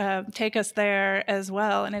can take us there as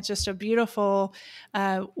well. And it's just a beautiful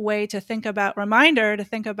way to think about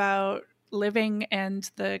living and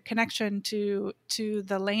the connection to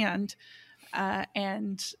the land,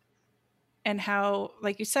 and how,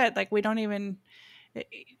 like you said, like we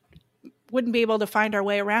wouldn't be able to find our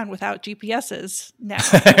way around without GPSs now,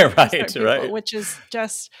 right. Which is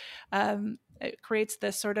just it creates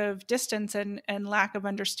this sort of distance and lack of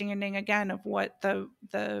understanding again of what the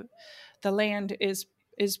land is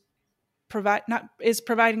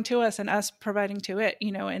providing to us and us providing to it,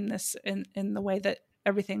 in the way that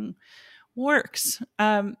everything works.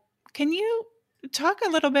 Can you talk a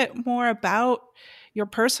little bit more about your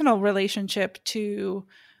personal relationship to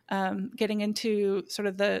getting into sort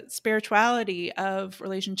of the spirituality of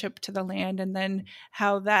relationship to the land, and then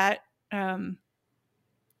how that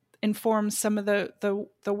informs some of the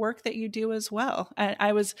work that you do as well? And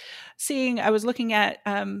I was looking at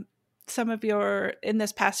some of your, in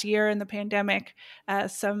this past year in the pandemic,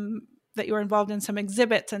 some that you were involved in some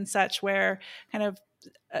exhibits and such, where kind of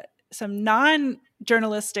some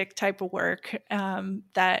non-journalistic type of work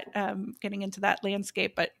that getting into that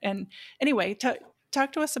landscape. Anyway,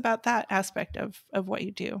 talk to us about that aspect of what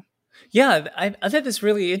you do. Yeah, I think that's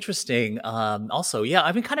really interesting. Also, yeah,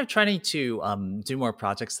 I've been kind of trying to do more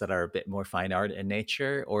projects that are a bit more fine art in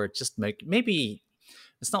nature, or just maybe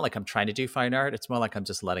it's not like I'm trying to do fine art. It's more like I'm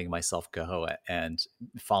just letting myself go and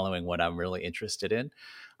following what I'm really interested in.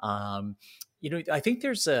 Um, I think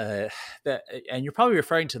there's and you're probably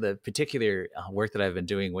referring to the particular work that I've been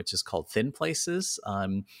doing, which is called Thin Places,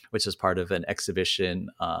 which is part of an exhibition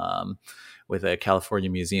with a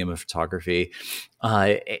California Museum of Photography.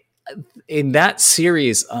 In that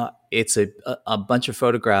series, it's a bunch of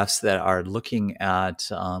photographs that are looking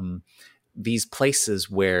at these places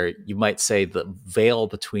where you might say the veil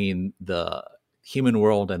between the human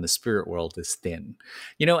world and the spirit world is thin,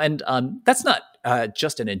 and that's not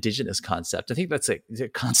just an indigenous concept. I think that's a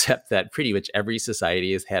concept that pretty much every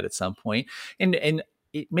society has had at some point. And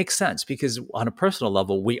it makes sense because on a personal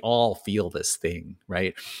level, we all feel this thing,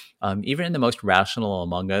 right? Even in the most rational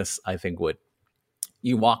among us, I think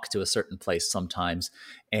you walk to a certain place sometimes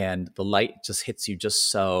and the light just hits you just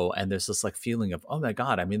so, and there's this like feeling of, oh my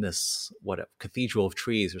God, I'm in this, a cathedral of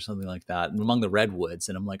trees or something like that, and among the redwoods.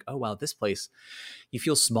 And I'm like, oh wow, this place, you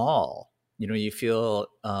feel small, you feel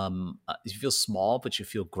small, but you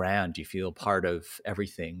feel grand. You feel part of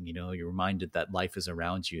everything. You're reminded that life is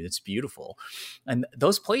around you. It's beautiful. And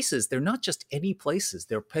those places, they're not just any places.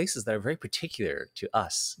 They're places that are very particular to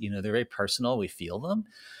us. They're very personal. We feel them.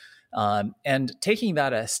 And taking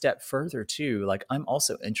that a step further too, like I'm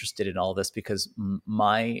also interested in all this because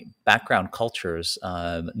my background cultures,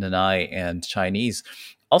 Nanai and Chinese,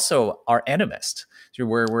 also are animist. So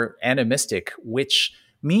we're animistic, which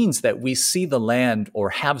means that we see the land,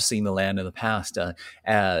 or have seen the land in the past,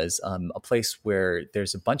 as a place where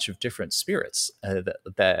there's a bunch of different spirits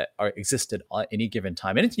that exist at any given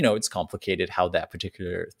time. And it's complicated how that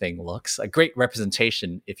particular thing looks. A great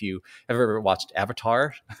representation, if you have ever watched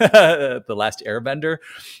Avatar, The Last Airbender,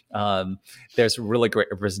 there's a really great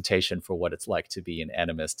representation for what it's like to be an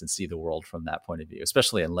animist and see the world from that point of view,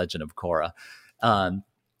 especially in Legend of Korra.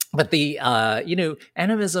 But the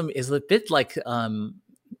animism is a bit like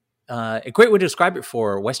a great way to describe it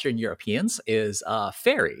for Western Europeans is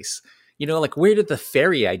fairies. Like where did the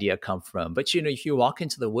fairy idea come from? But if you walk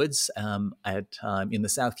into the woods in the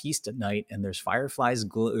southeast at night and there's fireflies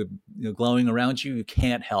glowing around you, you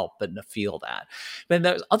can't help but feel that. But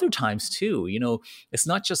there's other times too. It's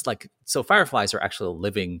not just like, so fireflies are actually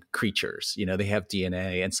living creatures. They have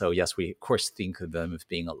DNA, and so yes, we of course think of them as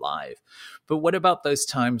being alive. But what about those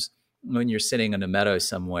times when you're sitting in a meadow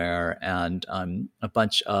somewhere and a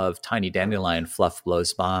bunch of tiny dandelion fluff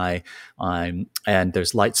blows by, and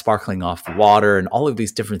there's light sparkling off the water, and all of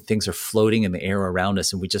these different things are floating in the air around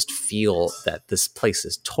us, and we just feel that this place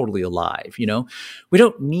is totally alive. We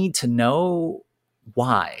don't need to know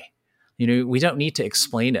why. We don't need to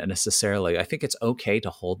explain it necessarily. I think it's okay to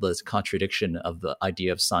hold the contradiction of the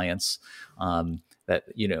idea of science, that,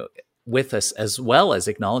 with us, as well as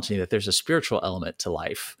acknowledging that there's a spiritual element to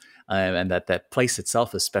life. And that place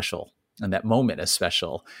itself is special, and that moment is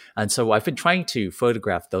special. And so I've been trying to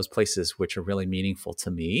photograph those places which are really meaningful to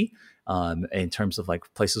me, in terms of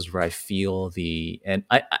like places where I feel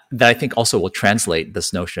that I think also will translate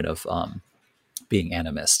this notion of being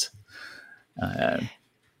animist.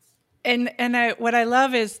 What I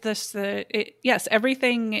love is this. Yes,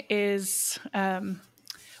 everything is.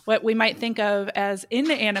 What we might think of as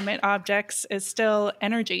inanimate objects is still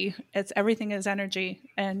energy. Everything is energy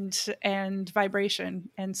and vibration,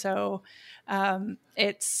 and so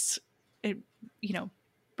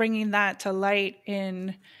bringing that to light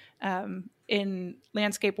in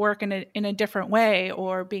landscape work in a different way,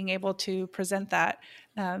 or being able to present that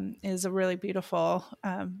is a really beautiful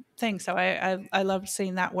thing. So I love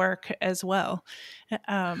seeing that work as well.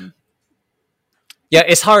 Yeah,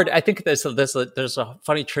 it's hard. I think there's a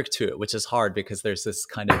funny trick to it, which is hard because there's this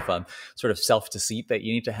kind of sort of self-deceit that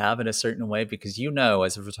you need to have in a certain way, because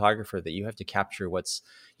as a photographer that you have to capture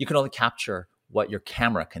you can only capture what your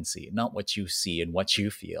camera can see, not what you see and what you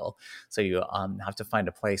feel. So you have to find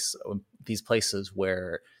these places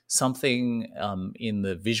where something in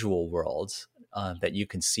the visual world that you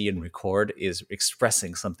can see and record is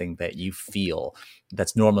expressing something that you feel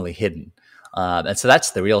that's normally hidden. And so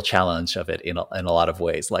that's the real challenge of it in a lot of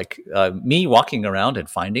ways. Like me walking around and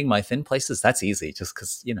finding my thin places, that's easy just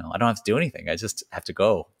because, I don't have to do anything. I just have to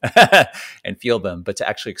go and feel them. But to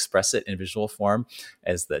actually express it in visual form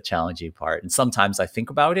is the challenging part. And sometimes I think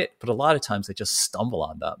about it, but a lot of times I just stumble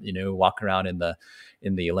on them, walk around in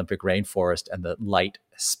the Olympic rainforest and the light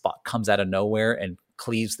spot comes out of nowhere and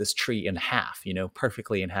cleaves this tree in half,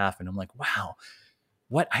 perfectly in half. And I'm like, wow.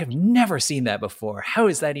 What? I've never seen that before. How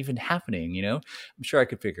is that even happening? I'm sure I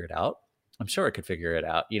could figure it out. I'm sure it could figure it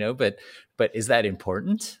out, but is that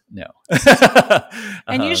important? No.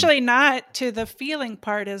 And usually not to the feeling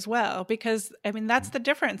part as well, because I mean, that's the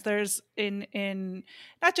difference. There's in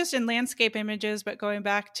not just in landscape images, but going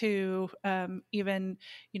back to even,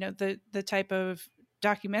 the type of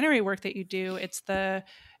documentary work that you do, it's the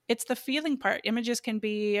feeling part. Images can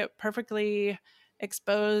be perfectly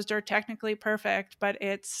exposed or technically perfect, but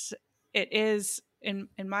it is in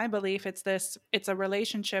my belief, it's a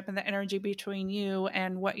relationship and the energy between you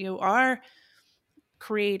and what you are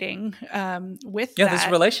creating with that. There's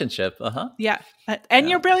a relationship. Yeah. And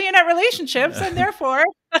you're brilliant at relationships, and therefore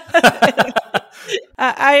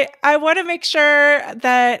I want to make sure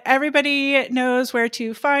that everybody knows where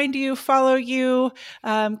to find you, follow you,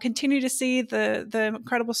 continue to see the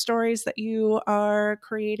incredible stories that you are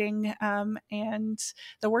creating, and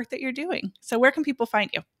the work that you're doing. So where can people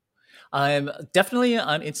find you? I'm definitely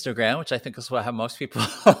on Instagram, which I think is how most people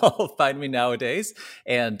find me nowadays.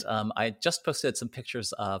 And I just posted some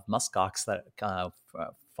pictures of muskox that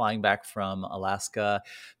flying back from Alaska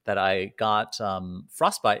that I got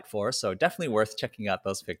frostbite for. So definitely worth checking out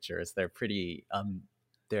those pictures. They're pretty,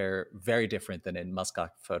 they're very different than in muskox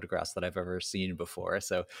photographs that I've ever seen before.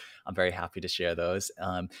 So I'm very happy to share those.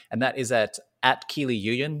 And that is at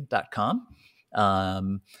KiliYuyin.com,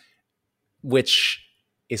 which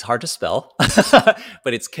is hard to spell,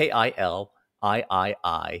 but it's KiliYuyin.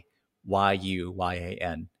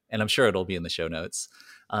 And I'm sure it'll be in the show notes.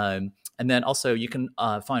 And then also you can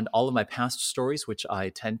find all of my past stories, which I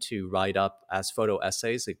tend to write up as photo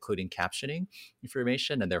essays, including captioning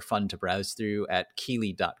information, and they're fun to browse through at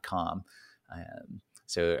Kili.com.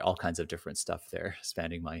 So all kinds of different stuff there,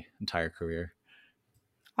 spanning my entire career.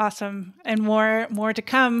 Awesome. And more to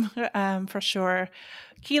come, for sure.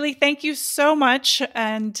 Kili, thank you so much.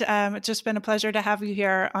 And it's just been a pleasure to have you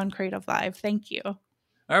here on Creative Live. Thank you. All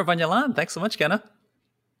right, Vanyalan. Thanks so much, Kenna.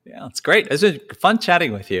 Yeah, it's great. It's been fun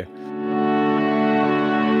chatting with you.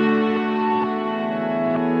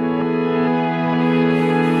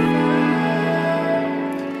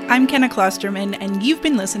 I'm Kenna Klosterman, and you've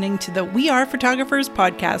been listening to the We Are Photographers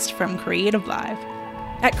podcast from Creative Live.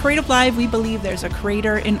 At Creative Live, we believe there's a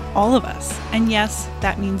creator in all of us. And yes,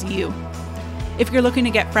 that means you. If you're looking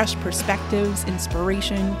to get fresh perspectives,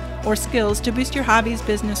 inspiration, or skills to boost your hobbies,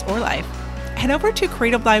 business, or life, head over to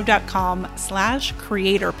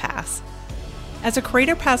creativelive.com/creatorpass. As a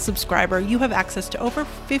Creator Pass subscriber, you have access to over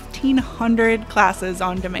 1,500 classes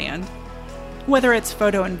on demand. Whether it's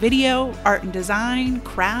photo and video, art and design,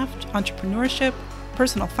 craft, entrepreneurship,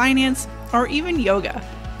 personal finance, or even yoga,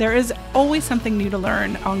 there is always something new to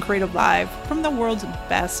learn on Creative Live from the world's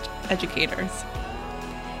best educators.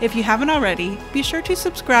 If you haven't already, be sure to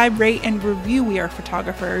subscribe, rate, and review We Are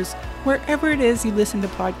Photographers wherever it is you listen to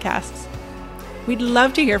podcasts. We'd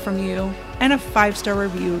love to hear from you, and a 5-star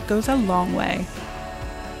review goes a long way.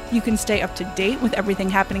 You can stay up to date with everything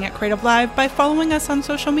happening at Creative Live by following us on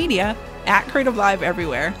social media at Creative Live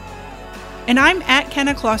everywhere. And I'm at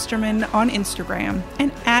Kenna Klosterman on Instagram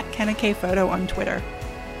and at Kenna K Photo on Twitter.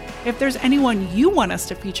 If there's anyone you want us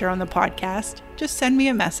to feature on the podcast, just send me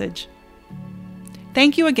a message.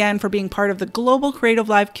 Thank you again for being part of the global Creative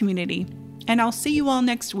Live community, and I'll see you all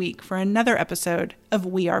next week for another episode of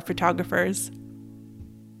We Are Photographers.